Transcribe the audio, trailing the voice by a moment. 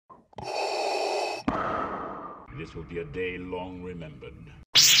This will be a day long remembered.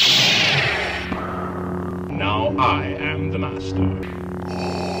 Now I am the master.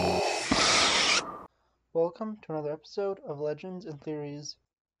 Welcome to another episode of Legends and Theories,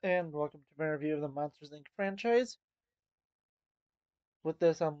 and welcome to my review of the Monsters Inc. franchise. With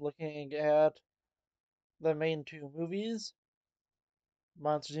this, I'm looking at the main two movies,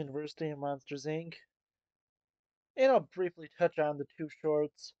 Monsters University and Monsters Inc., and I'll briefly touch on the two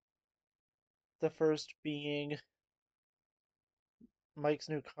shorts, the first being Mike's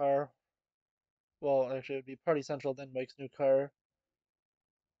New Car. Well, actually, it would be Party Central, then Mike's New Car.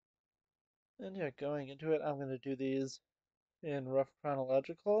 And yeah, going into it, I'm going to do these in rough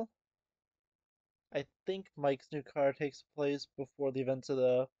chronological. I think Mike's New Car takes place before the events of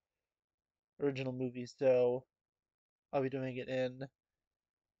the original movie, so I'll be doing it in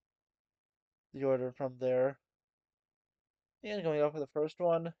the order from there. And going off of the first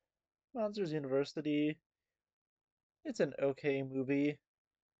one, Monsters University. It's an okay movie.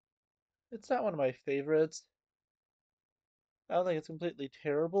 It's not one of my favorites. I don't think it's completely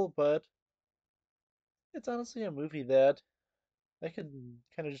terrible, but it's honestly a movie that I could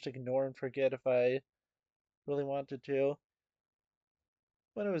kind of just ignore and forget if I really wanted to.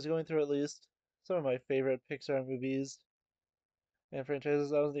 When I was going through at least some of my favorite Pixar movies and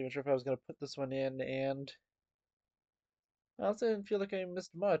franchises, I wasn't even sure if I was going to put this one in, and honestly, I didn't feel like I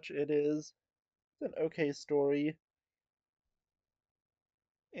missed much. It's an okay story,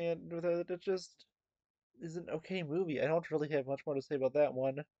 and with it, it just is an okay movie. I don't really have much more to say about that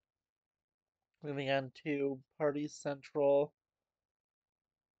one. Moving on to Party Central.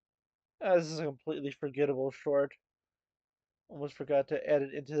 This is a completely forgettable short. Almost forgot to add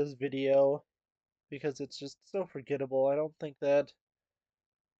it into this video because it's just so forgettable. I don't think that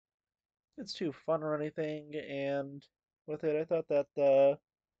it's too fun or anything, and with it, I thought that the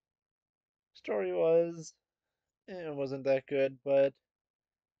story it wasn't that good, but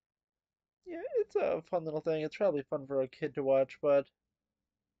yeah, it's a fun little thing. It's probably fun for a kid to watch, but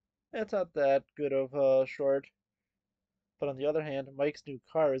it's not that good of a short. But on the other hand, Mike's New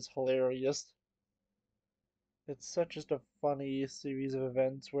Car is hilarious. It's such just a funny series of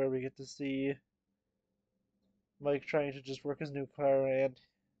events where we get to see Mike trying to just work his new car and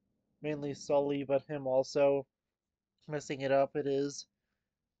mainly Sully, but him also messing it up. It is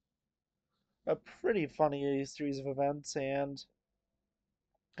a pretty funny series of events, and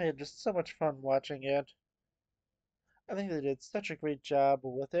I had just so much fun watching it. I think they did such a great job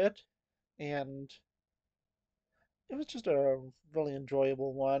with it, and it was just a really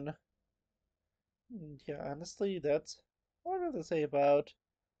enjoyable one. And yeah, honestly, that's all I have to say about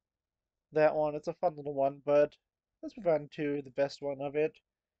that one. It's a fun little one, but let's move on to the best one of it.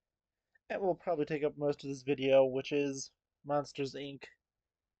 And will probably take up most of this video, which is Monsters Inc.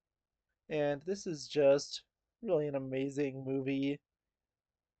 And this is just really an amazing movie.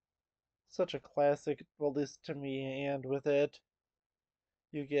 Such a classic, well, at least to me, and with it,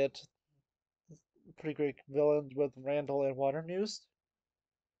 you get pretty great villains with Randall and Waternoose,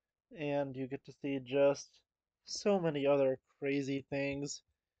 and you get to see just so many other crazy things.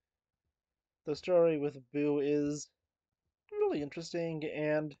 The story with Boo is really interesting,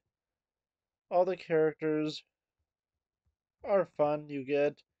 and all the characters are fun. You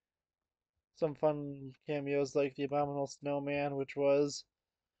get some fun cameos like the Abominable Snowman, which was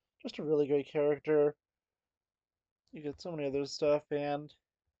just a really great character. You get so many other stuff, and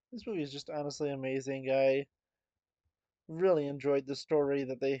this movie is just honestly amazing. I really enjoyed the story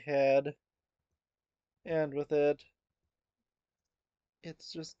that they had, and with it,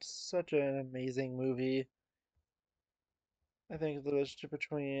 it's just such an amazing movie. I think the relationship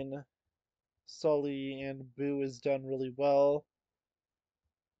between Sully and Boo is done really well,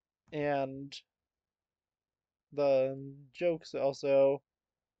 and the jokes also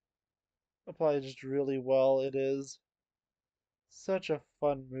apply just really well. It is such a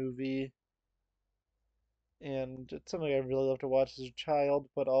fun movie, and it's something I really love to watch as a child,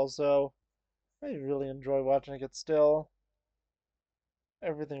 but also I really enjoy watching it still.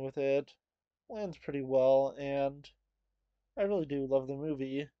 Everything with it lands pretty well, and I really do love the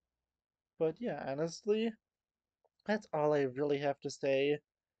movie. But yeah, honestly, that's all I really have to say.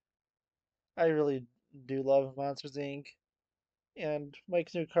 I really do love Monsters Inc. And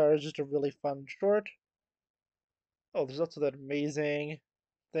Mike's New Car is just a really fun short. Oh, there's also that amazing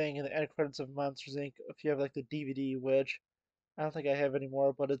thing in the end credits of Monsters Inc. If you have like the DVD, which I don't think I have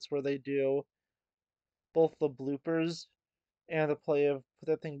anymore, but it's where they do both the bloopers and the play of put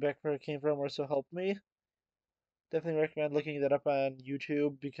that thing back where it came from or so help me. Definitely recommend looking that up on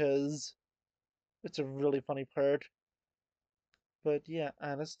YouTube because it's a really funny part. But yeah,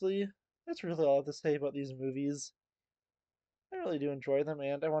 honestly, that's really all I have to say about these movies. I really do enjoy them,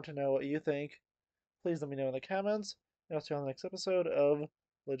 and I want to know what you think. Please let me know in the comments, and I'll see you on the next episode of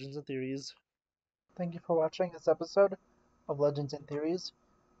Legends and Theories. Thank you for watching this episode of Legends and Theories.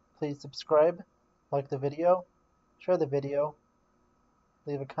 Please subscribe, like the video, share the video,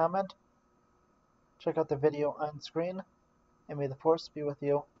 leave a comment, check out the video on screen, and may the Force be with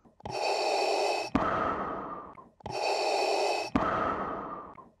you.